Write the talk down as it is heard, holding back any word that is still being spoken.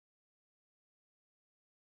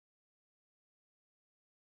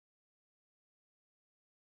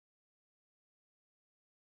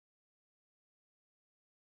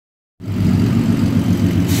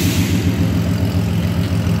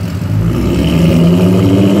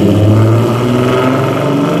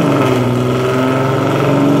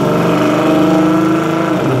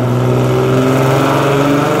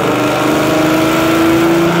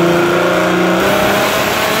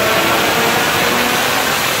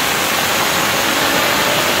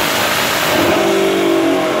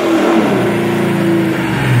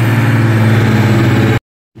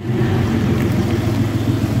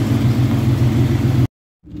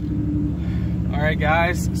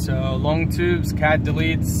guys. So long tubes, cat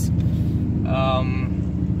deletes.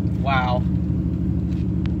 Wow.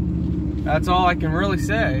 That's all I can really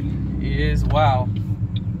say is wow.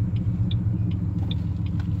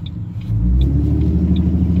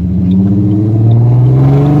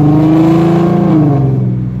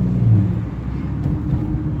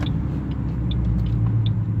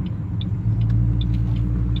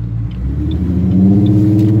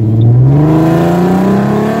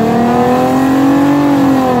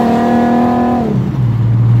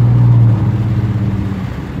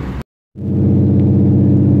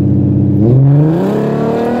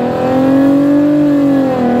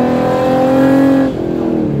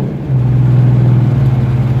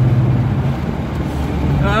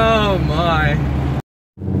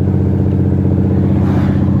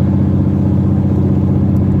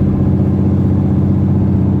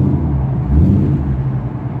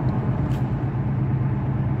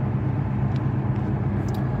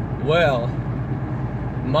 Well,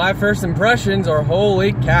 my first impressions are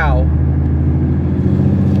holy cow.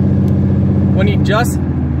 When you just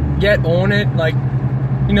get on it, like,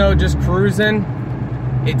 you know, just cruising,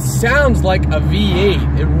 it sounds like a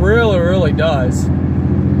V8. It really, really does.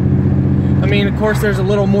 I mean, of course, there's a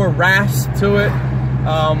little more rasp to it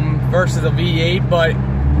versus a V8, but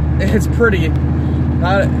it's pretty,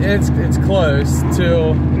 it's close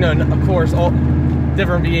to, you know, of course, all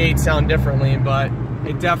different V8s sound differently, but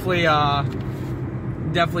it definitely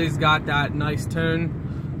has got that nice tone.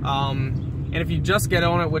 And if you just get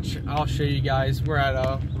on it, which I'll show you guys, we're at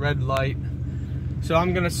a red light, so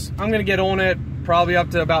I'm gonna get on it probably up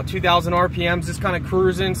to about 2,000 RPMs, just kind of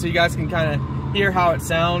cruising, so you guys can kind of hear how it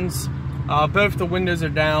sounds. Both the windows are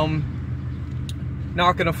down,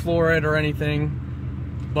 not gonna floor it or anything,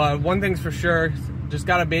 but one thing's for sure, just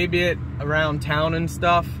gotta baby it around town and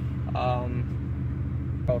stuff.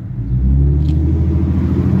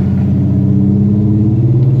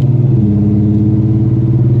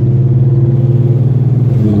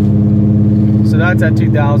 So that's at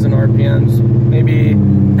 2,000 RPMs, maybe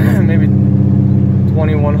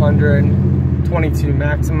 2,100, 22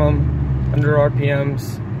 maximum, 100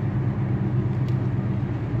 RPMs.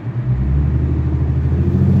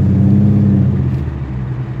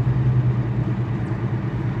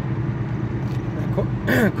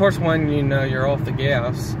 Of course, when you know you're off the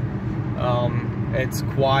gas, it's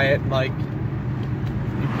quiet, like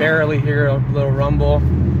you barely hear a little rumble.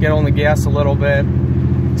 Get on the gas a little bit,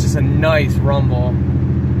 it's just a nice rumble.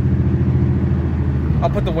 I'll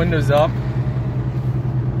put the windows up,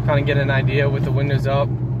 kind of get an idea with the windows up.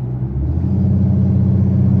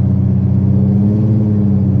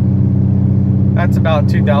 That's about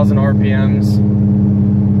 2,000 RPMs.